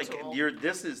project tool?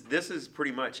 This is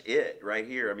pretty much it right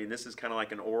here. I mean, this is kind of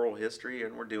like an oral history,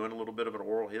 and we're doing a little bit of an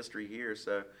oral history here.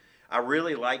 So, I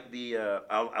really like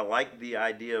I like the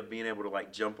idea of being able to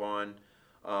like jump on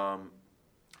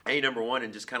A#1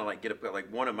 and just kind of like get up.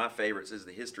 Like one of my favorites is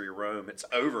the History of Rome. It's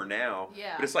over now,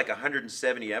 Yeah. but it's like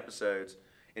 170 episodes.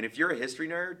 And if you're a history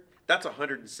nerd, that's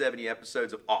 170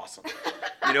 episodes of awesome.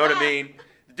 You know what I mean?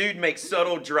 The dude makes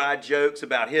subtle, dry jokes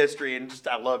about history, and just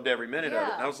I loved every minute of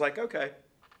it. And I was like, okay.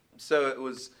 So it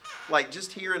was like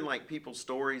just hearing like people's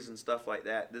stories and stuff like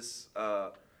that. This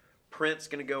print's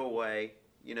gonna go away,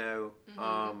 you know,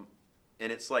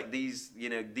 and it's like these, you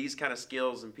know, these kind of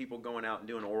skills and people going out and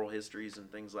doing oral histories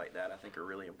and things like that, I think are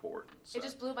really important. So. It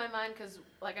just blew my mind because,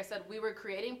 like I said, we were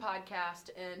creating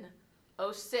podcast in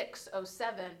 06,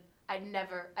 07. I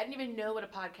didn't even know what a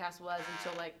podcast was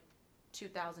until like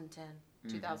 2010,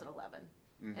 2011.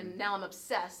 And now I'm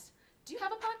obsessed. Do you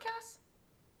have a podcast?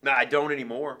 No, I don't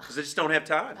anymore because I just don't have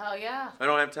time. Oh, yeah. I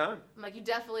don't have time. I'm like, you need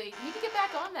to get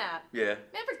back on that. Yeah.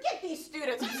 Man, forget these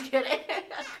students. I'm just kidding.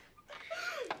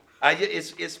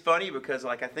 It's funny because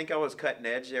like I think I was cutting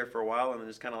edge there for a while and then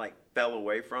just kind of like fell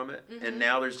away from it. And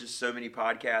now there's just so many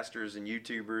podcasters and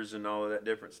YouTubers and all of that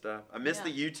different stuff. I missed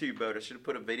the YouTube boat. I should have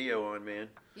put a video on, man.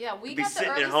 Yeah, we I'd be got the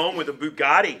sitting early at home with a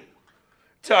Bugatti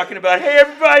talking about, hey,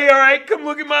 everybody, all right, come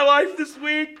look at my life this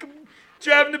week. I'm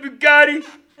driving the Bugatti.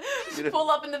 Just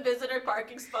pull up in the visitor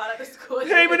parking spot at the school.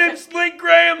 Hey, my name's Link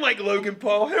Graham, like Logan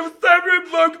Paul. Hey, what's up,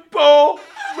 I'm Logan Paul,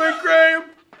 Link Graham.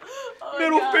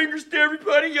 Middle fingers to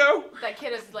everybody, yo. That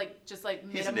kid is like just like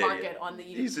mid an market idiot. on the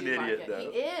YouTube He's an idiot, market.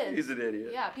 though. He is. He's an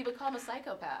idiot. Yeah, people call him a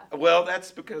psychopath. Well,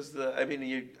 that's because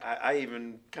I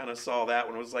even kind of saw that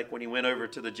when it was like when he went over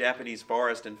to the Japanese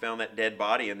forest and found that dead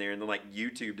body in there and then like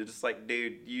YouTubed it. It's like,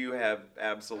 dude, you have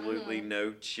absolutely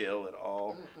no chill at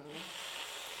all.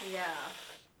 Yeah.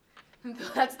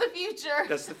 That's the future.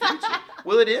 That's the future.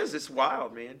 Well, it is. It's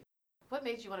wild, man. What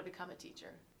made you want to become a teacher?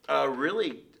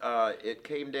 Really, it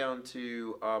came down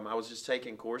to I was just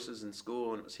taking courses in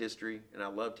school, and it was history, and I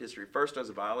loved history. First, I was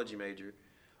a biology major,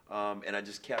 and I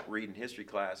just kept reading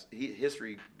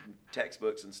history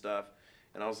textbooks and stuff,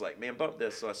 and I was like, man, bump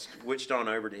this. So I switched on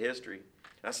over to history.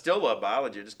 I still love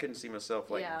biology. I just couldn't see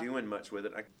myself doing much with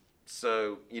it.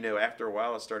 So, you know, after a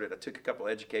while, I took a couple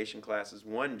education classes.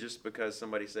 One, just because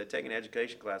somebody said, take an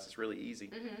education class, it's really easy.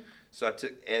 So I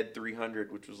took Ed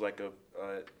 300, which was like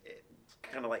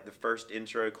kind of like the first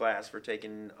intro class for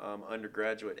taking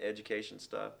undergraduate education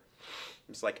stuff.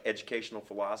 It's like educational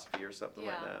philosophy or something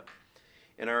like that.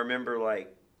 And I remember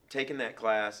like taking that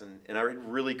class, and I had a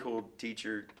really cool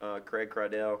teacher, Craig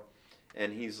Cradell,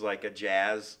 and he's like a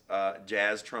jazz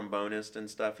trombonist and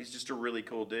stuff. He's just a really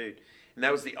cool dude. And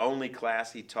that was the only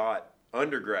class he taught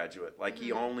undergraduate. Like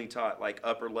he only taught like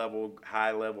upper level,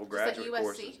 high level graduate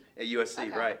courses at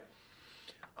USC, right?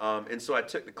 And so I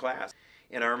took the class.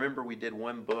 And I remember we did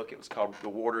one book. It was called "The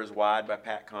Water Is Wide" by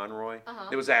Pat Conroy.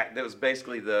 It was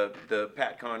basically the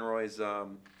Pat Conroy's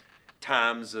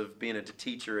times of being a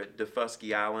teacher at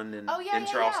Defusky Island in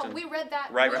Charleston. Yeah. We read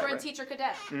that. Right, we were right. in teacher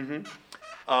cadet.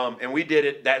 And we did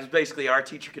it. That was basically our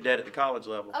teacher cadet at the college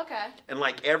level. Okay. And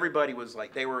like everybody was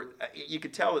like, you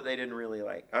could tell that they didn't really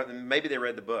like. Maybe they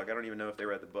read the book. I don't even know if they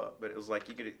read the book, but it was like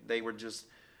they were just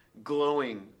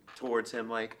glowing towards him.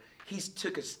 Like he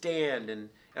took a stand, and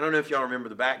I don't know if y'all remember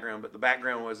the background, but the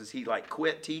background was he like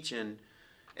quit teaching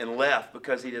and left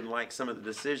because he didn't like some of the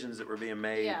decisions that were being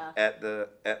made at the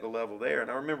level there.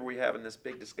 And I remember we having this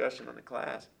big discussion in the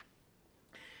class.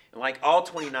 And like all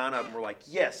 29 of them were like,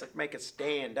 yes, like make a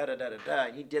stand, da-da-da-da-da.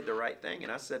 And he did the right thing.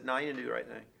 And I said, no, he didn't do the right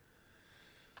thing.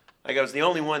 Like I was the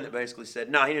only one that basically said,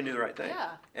 no, he didn't do the right thing.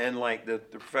 Yeah. And like the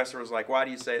professor was like, why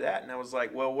do you say that? And I was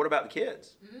like, well, what about the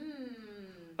kids?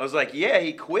 I was like, yeah,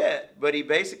 he quit, but he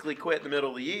basically quit in the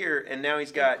middle of the year, and now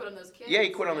he's got... He quit on those kids? Yeah, he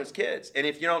quit on those kids. And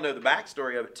if you don't know the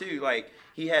backstory of it, too, like,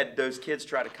 he had those kids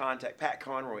try to contact... Pat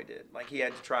Conroy did. Like, he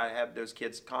had to try to have those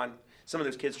kids... Some of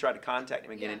those kids tried to contact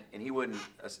him again, and he wouldn't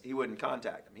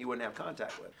contact them. He wouldn't have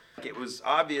contact with them. Like, it was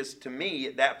obvious to me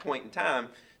at that point in time,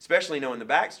 especially knowing the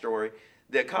backstory,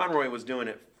 that Conroy was doing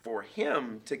it for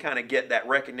him to kind of get that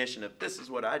recognition of, this is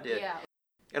what I did. Yeah.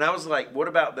 And I was like, what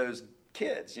about those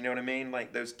kids? You know what I mean?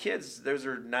 Like those kids, those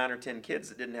are 9 or 10 kids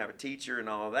that didn't have a teacher and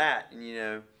all of that. And, you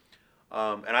know,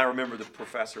 and I remember the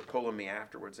professor pulling me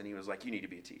afterwards, and he was like, you need to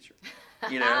be a teacher,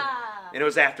 you know? And it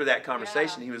was after that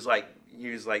conversation, he was like,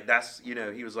 that's, you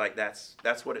know, he was like, that's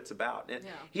what it's about. And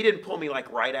he didn't pull me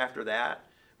like right after that,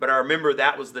 but I remember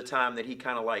that was the time that he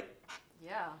kind of like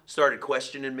started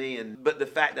questioning me. But the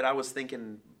fact that I was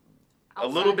thinking a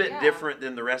little bit different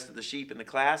than the rest of the sheep in the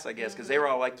class, I guess, because they were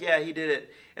all like, yeah, he did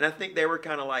it. And I think they were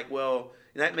kind of like, well,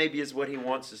 that maybe is what he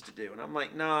wants us to do. And I'm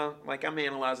like, no, like I'm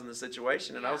analyzing the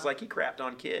situation. And I was like, he crapped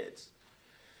on kids.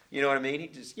 You know what I mean? He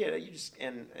just,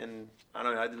 and I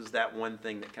don't know, it was that one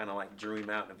thing that kind of like drew him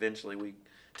out, and eventually we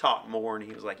talked more, and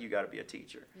he was like, you got to be a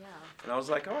teacher. Yeah. And I was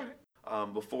like, all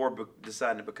right. Before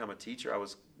deciding to become a teacher, I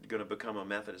was going to become a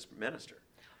Methodist minister.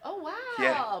 Oh, wow.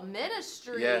 Yeah.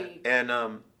 Ministry. Yeah.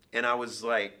 And I was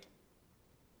like,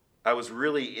 I was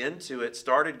really into it,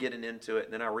 started getting into it,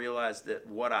 and then I realized that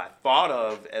what I thought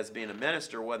of as being a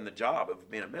minister wasn't the job of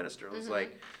being a minister. It was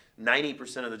like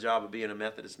 90% of the job of being a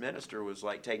Methodist minister was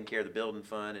like taking care of the building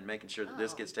fund and making sure that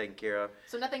this gets taken care of.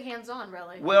 So nothing hands-on,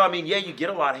 really? Well, I mean, yeah, you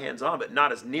get a lot of hands-on, but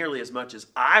not as nearly as much as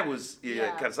I was,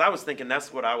 because I was thinking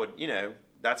that's what I would,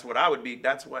 that's what I would be,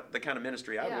 that's what the kind of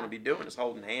ministry I want to be doing, is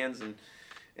holding hands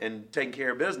and taking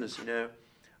care of business,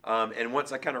 and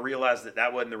once I kind of realized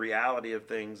that wasn't the reality of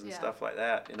things and stuff like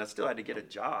that, and I still had to get a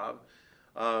job,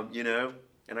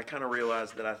 and I kind of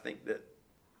realized that I think that,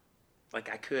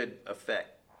 like, I could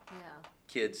affect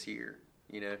kids here,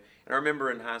 And I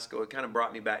remember in high school, it kind of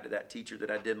brought me back to that teacher that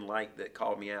I didn't like that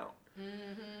called me out,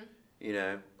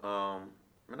 and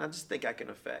I just think I can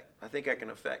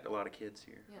affect a lot of kids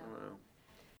here. Yeah. I don't know.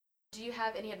 Do you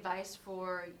have any advice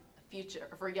for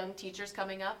young teachers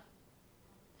coming up?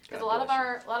 Because a God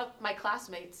lot of my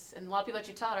classmates and a lot of people that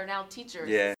you taught are now teachers.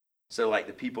 Yeah. So like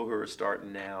the people who are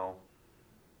starting now,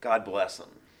 God bless them.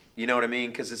 You know what I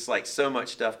mean? Because it's like so much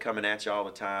stuff coming at you all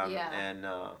the time. Yeah. And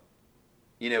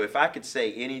if I could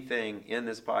say anything in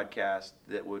this podcast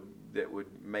that would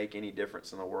make any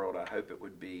difference in the world, I hope it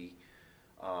would be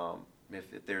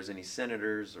if there's any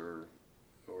senators or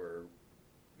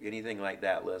anything like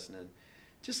that listening.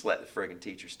 Just let the friggin'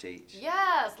 teachers teach.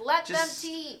 Yes, let them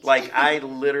teach. Like, I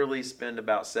literally spend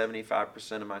about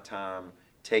 75% of my time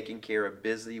taking care of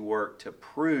busy work to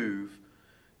prove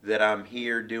that I'm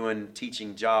here doing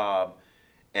teaching job,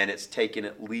 and it's taken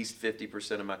at least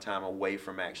 50% of my time away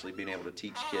from actually being able to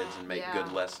teach kids and make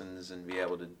good lessons and be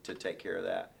able to take care of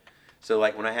that. So,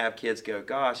 like, when I have kids go,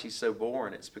 gosh, he's so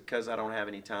boring, it's because I don't have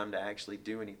any time to actually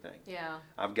do anything. Yeah.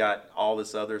 I've got all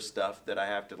this other stuff that I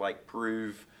have to, like,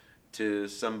 prove to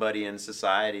somebody in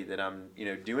society that I'm,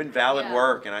 doing valid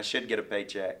work and I should get a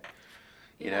paycheck,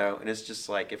 and it's just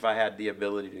like, if I had the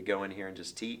ability to go in here and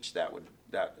just teach,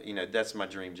 that's my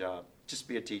dream job. Just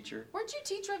be a teacher. Weren't you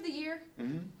teacher of the year?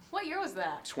 Mm-hmm. What year was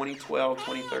that? 2012,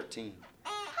 2013.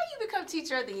 How do you become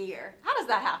teacher of the year? How does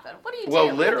that happen? What do you do?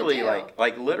 Well, literally,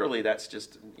 like literally, that's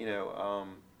just,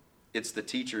 it's the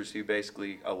teachers who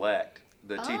basically elect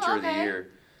the teacher of the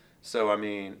year. So, I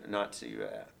mean, not to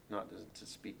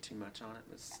speak too much on it,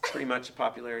 but it's pretty much a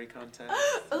popularity contest.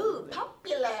 Ooh,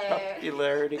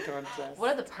 Popularity contest.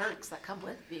 What are the perks that come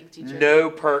with being teacher? No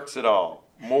perks at all.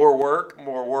 More work. I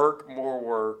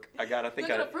think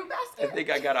a fruit basket? I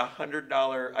think I got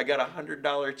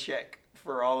 $100 check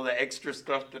for all of the extra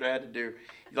stuff that I had to do.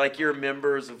 Like, you're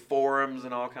members of forums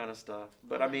and all kind of stuff.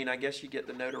 But I mean, I guess you get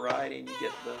the notoriety and you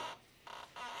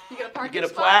get a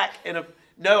plaque and a.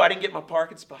 No, I didn't get my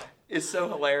parking spot. It's so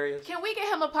hilarious. Can we get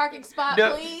him a parking spot,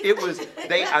 please? It was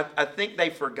I think they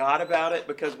forgot about it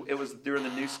because it was during the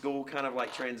new school kind of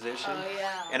like transition. Oh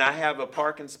yeah. And I have a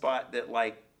parking spot that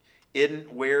like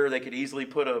isn't where they could easily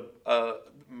put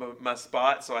my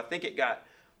spot, so I think it got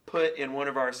put in one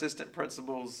of our assistant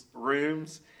principal's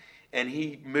rooms, and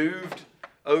he moved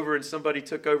over and somebody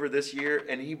took over this year,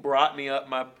 and he brought me up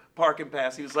my parking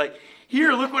pass. He was like,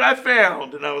 "Here, look what I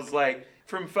found," and I was like,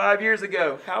 from 5 years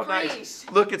ago. How nice.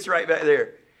 Look, it's right back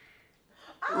there.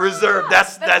 Reserved.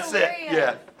 That's it.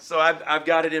 Yeah. So I've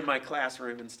got it in my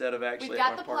classroom instead of actually. We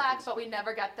got the plaque, but we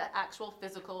never got the actual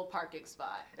physical parking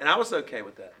spot. And I was okay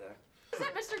with that, though. Is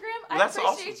that Mr. Grimm? Well, I appreciate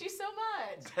awesome. You so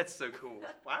much. That's so cool.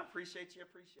 Well, I appreciate you.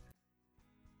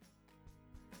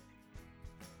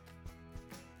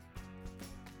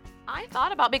 I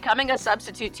thought about becoming a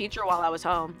substitute teacher while I was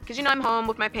home. Because, I'm home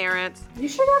with my parents. You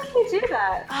should actually do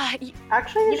that.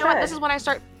 Actually, you know what? This is when I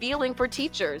start feeling for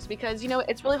teachers. Because,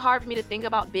 it's really hard for me to think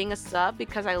about being a sub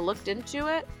because I looked into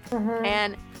it. Mm-hmm.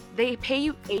 And they pay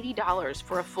you $80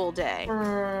 for a full day.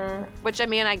 Which,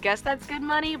 I guess that's good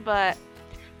money. But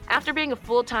after being a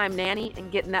full-time nanny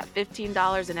and getting that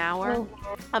 $15 an hour,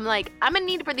 I'm like, I'm in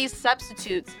need for these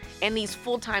substitutes and these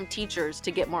full-time teachers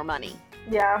to get more money.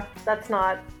 Yeah, that's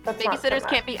not babysitters not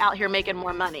can't be out here making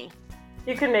more money.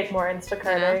 You can make more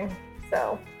Instacarting,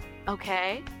 so.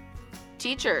 Okay.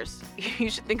 Teachers,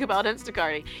 you should think about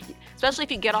Instacarting. Especially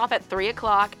if you get off at 3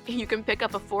 o'clock, you can pick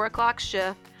up a 4 o'clock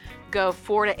shift, go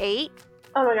 4 to 8.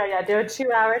 Oh my God, yeah, do a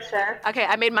 2-hour shift. Okay,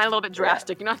 I made mine a little bit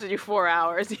drastic. You don't have to do 4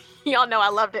 hours. Y'all know I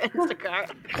love to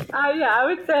Instacart. Yeah, I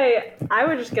would say I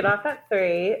would just get off at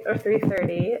 3 or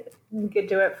 3:30. You could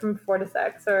do it from 4 to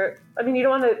 6, or you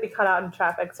don't want to be cut out in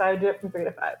traffic, so I would do it from 3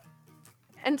 to 5.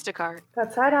 Instacart.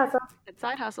 That's side hustle. It's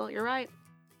side hustle. You're right.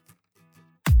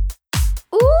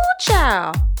 Ooh,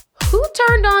 child. Who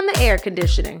turned on the air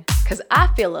conditioning? Because I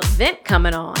feel a vent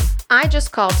coming on. I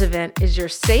Just Called to Vent is your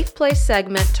safe place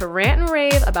segment to rant and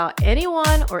rave about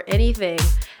anyone or anything.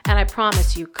 And I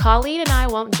promise you, Colleen and I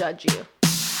won't judge you.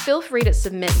 Feel free to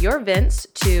submit your vents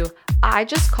to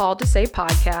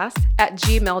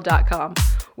ijustcalledtosaypodcast@gmail.com.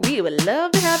 We would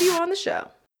love to have you on the show.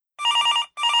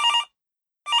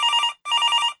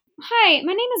 Hi,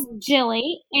 my name is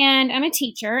Jilly, and I'm a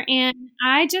teacher, and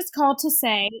I just called to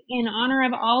say, in honor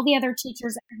of all the other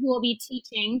teachers who will be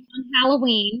teaching on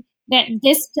Halloween, that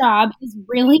this job is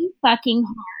really fucking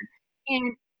hard.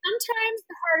 And sometimes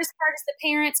the hardest part is the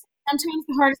parents, sometimes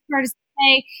the hardest part is the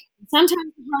pay, and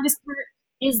sometimes the hardest part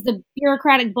is the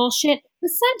bureaucratic bullshit, but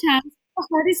sometimes the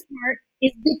hardest part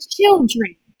is the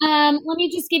children. Let me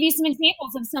just give you some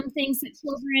examples of some things that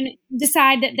children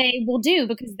decide that they will do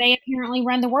because they apparently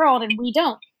run the world and we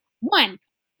don't. 1,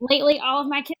 lately all of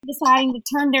my kids deciding to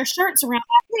turn their shirts around.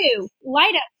 2,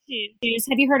 light up shoes.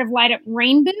 Have you heard of light up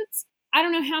rain boots? I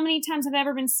don't know how many times I've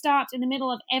ever been stopped in the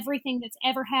middle of everything that's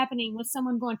ever happening with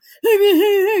someone going,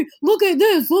 hey, look at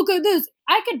this.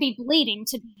 I could be bleeding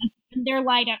to death and their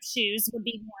light up shoes would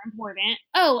be more important.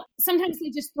 Oh, sometimes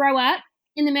they just throw up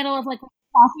in the middle of like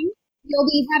talking. You'll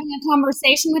be having a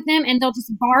conversation with them and they'll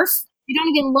just barf. They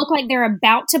don't even look like they're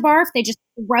about to barf. They just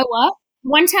throw up.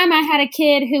 One time I had a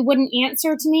kid who wouldn't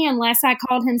answer to me unless I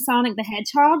called him Sonic the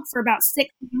Hedgehog for about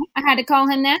 6 months. I had to call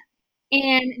him that.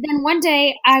 And then one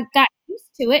day I got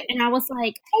used to it and I was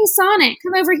like, hey, Sonic,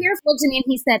 come over here. He looked at me and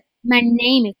he said, my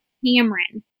name is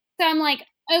Cameron. So I'm like,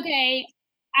 okay,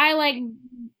 I like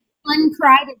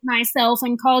unprided myself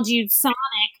and called you Sonic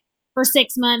for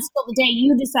 6 months till the day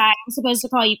you decide I'm supposed to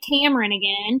call you Cameron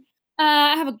again.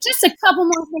 I have just a couple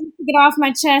more things to get off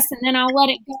my chest and then I'll let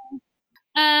it go.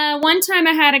 One time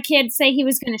I had a kid say he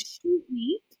was going to shoot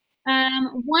me.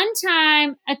 One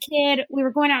time we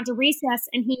were going out to recess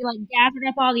and he like gathered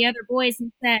up all the other boys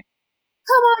and said,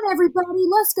 come on everybody,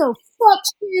 let's go fuck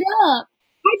shit up.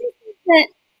 I just think that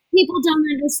people don't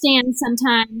understand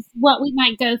sometimes what we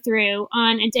might go through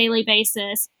on a daily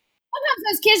basis. Sometimes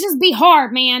those kids just be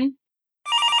hard, man.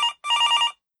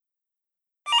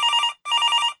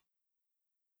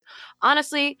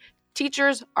 Honestly,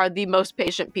 teachers are the most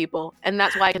patient people, and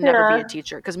that's why I can never be a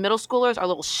teacher, because middle schoolers are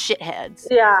little shitheads.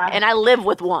 Yeah. And I live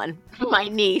with one, my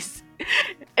niece,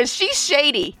 and she's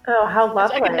shady. Oh, how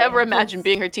lovely. So I could never imagine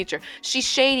being her teacher. She's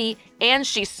shady, and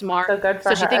she's smart, so good for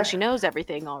her. She thinks she knows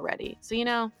everything already. So, you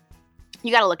got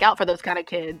to look out for those kind of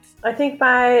kids. I think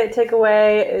my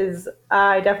takeaway is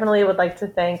I definitely would like to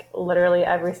thank literally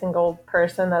every single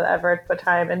person that ever put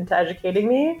time into educating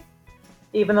me,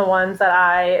 even the ones that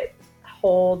I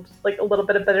hold like a little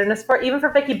bit of bitterness for, even for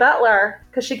Vicky Butler,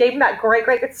 because she gave me that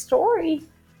great story.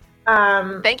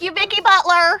 Thank you, Vicky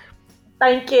Butler.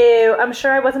 Thank you. I'm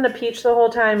sure I wasn't a peach the whole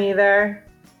time either,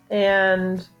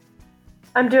 and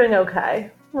I'm doing okay.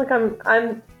 Like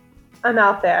I'm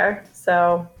out there,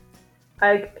 so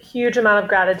huge amount of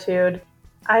gratitude.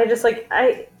 I just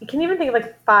I can even think of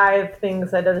like 5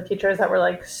 things I did as teachers that were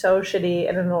like so shitty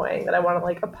and annoying that I want to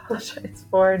like apologize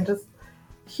for, and just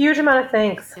huge amount of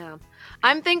thanks. Yeah.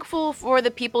 I'm thankful for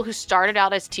the people who started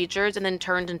out as teachers and then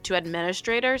turned into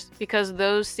administrators, because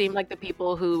those seem like the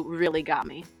people who really got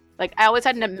me. Like, I always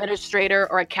had an administrator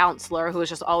or a counselor who was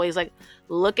just always like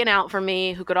looking out for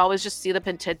me, who could always just see the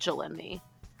potential in me.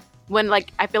 When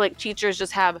like, I feel like teachers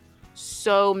just have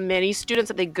so many students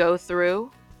that they go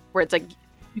through where it's like,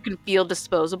 you can feel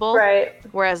disposable. Right.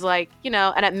 Whereas like,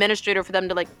 an administrator, for them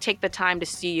to like take the time to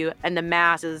see you and the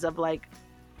masses of like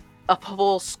a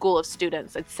whole school of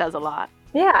students, it says a lot.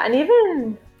 Yeah, and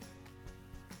even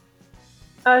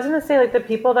I was gonna say like the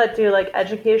people that do like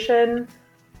education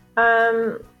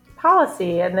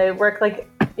policy, and they work like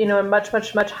in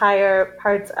much higher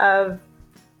parts of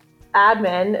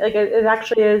admin. Like it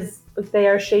actually is. They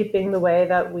are shaping the way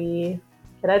that we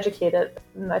get educated,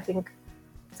 and I think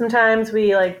sometimes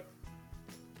we like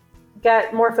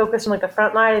get more focused on like the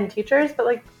front line and teachers, but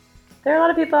like there are a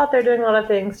lot of people out there doing a lot of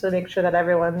things to make sure that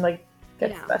everyone like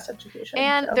gets the best education.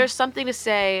 And there's something to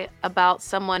say about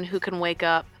someone who can wake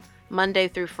up Monday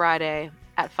through Friday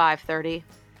at 5:30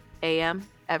 a.m.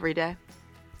 every day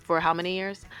for how many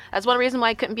years? That's one reason why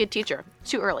I couldn't be a teacher.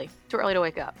 Too early to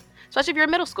wake up, especially if you're a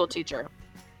middle school teacher.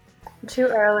 Too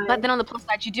early. But then on the plus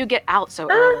side, you do get out so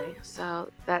early, so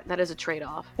that is a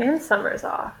trade-off. And summer's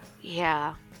off.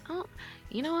 Yeah. Oh,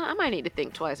 you know what? I might need to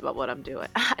think twice about what I'm doing.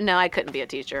 No, I couldn't be a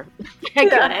teacher. I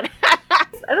couldn't. I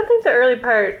don't think the early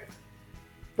part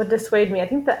would dissuade me. I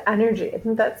think the energy. I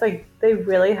think that's like they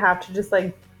really have to just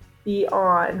like be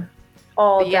on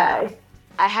all day. Yeah.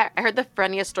 I heard the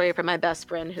funniest story from my best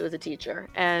friend who is a teacher.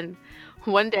 And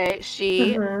one day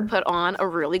she put on a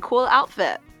really cool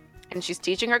outfit. And she's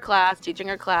teaching her class.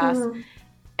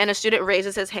 And a student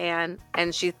raises his hand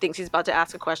and she thinks he's about to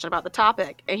ask a question about the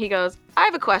topic. And he goes, I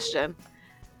have a question.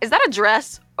 Is that a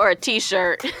dress or a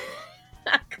t-shirt?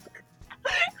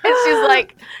 And she's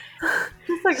like,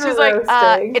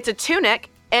 it's a tunic.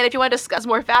 And if you want to discuss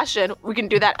more fashion, we can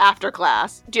do that after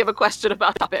class. Do you have a question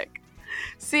about the topic?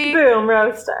 See? Boom,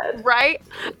 roasted. Right?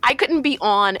 I couldn't be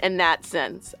on in that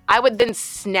sense. I would then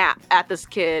snap at this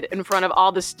kid in front of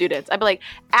all the students. I'd be like,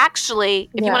 actually,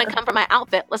 if you want to come for my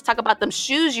outfit, let's talk about them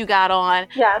shoes you got on.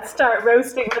 Yeah, start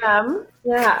roasting them.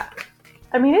 Yeah.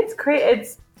 I mean, it's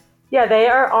crazy. They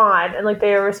are on, and like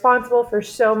they are responsible for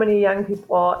so many young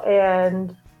people.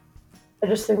 And I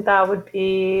just think that's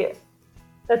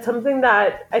something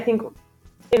that I think,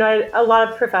 a lot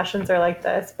of professions are like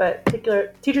this, but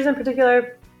teachers in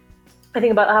particular, I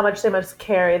think about how much they must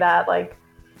carry that, like,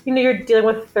 you're dealing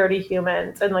with 30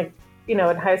 humans and like, in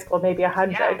high school, maybe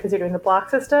 100 because you're doing the block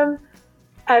system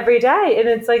every day. And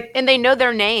it's like, and they know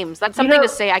their names. That's something to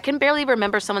say. I can barely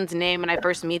remember someone's name when I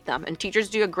first meet them. And teachers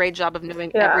do a great job of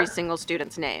knowing every single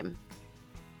student's name.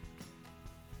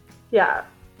 Yeah,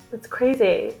 it's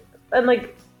crazy. And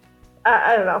like,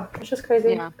 I don't know. It's just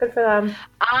crazy. Yeah. Good for them.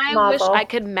 I wish I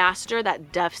could master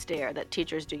that death stare that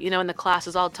teachers do. When the class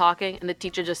is all talking and the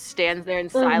teacher just stands there in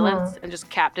silence and just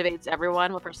captivates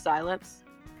everyone with her silence.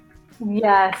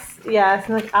 Yes. And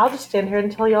like, I'll just stand here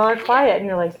until y'all are quiet. And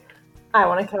you're like, I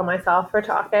want to kill myself for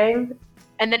talking.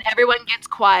 And then everyone gets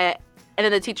quiet. And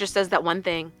then the teacher says that one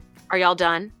thing. Are y'all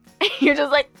done? You're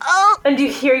just like, oh. And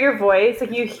you hear your voice. Like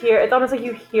it's almost like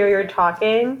you hear you're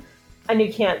talking. And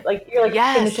you can't, like, you're like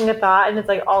finishing a thought, and it's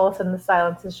like all of a sudden the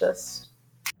silence is just.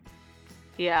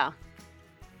 Yeah.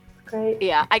 Great.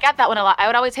 Yeah, I got that one a lot. I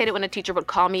would always hate it when a teacher would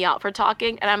call me out for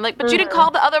talking, and I'm like, but you didn't call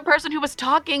the other person who was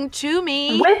talking to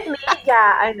me. With me,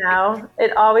 yeah, I know.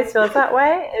 It always feels that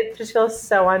way. It just feels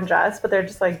so unjust, but they're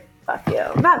just like, fuck you.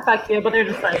 Not fuck you, but they're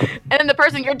just like. And then the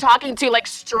person you're talking to, like,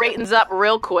 straightens up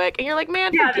real quick, and you're like,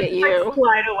 man, forget you. Like,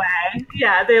 slide away.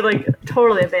 Yeah, they, like,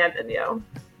 totally abandon you.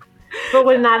 But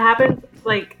when that happens,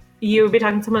 like, you would be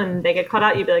talking to someone and they get cut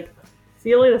out, you'd be like, see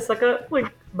you later, sucker.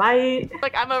 Like, bye.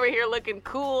 Like, I'm over here looking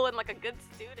cool and like a good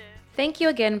student. Thank you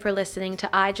again for listening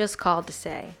to I Just Called to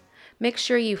Say. Make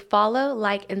sure you follow,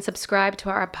 like, and subscribe to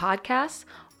our podcasts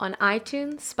on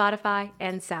iTunes, Spotify,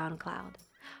 and SoundCloud.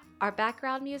 Our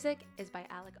background music is by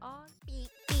Alec Oz.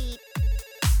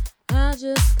 I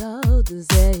just called to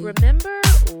say. Remember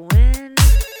when?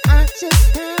 I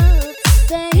just called to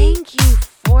say. Thank you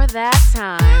for that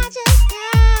time. I just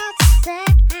called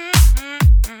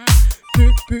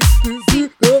to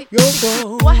say.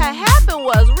 What had happened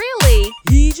was really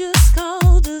he just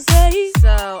called to say.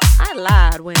 So I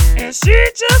lied when. And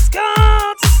she just called.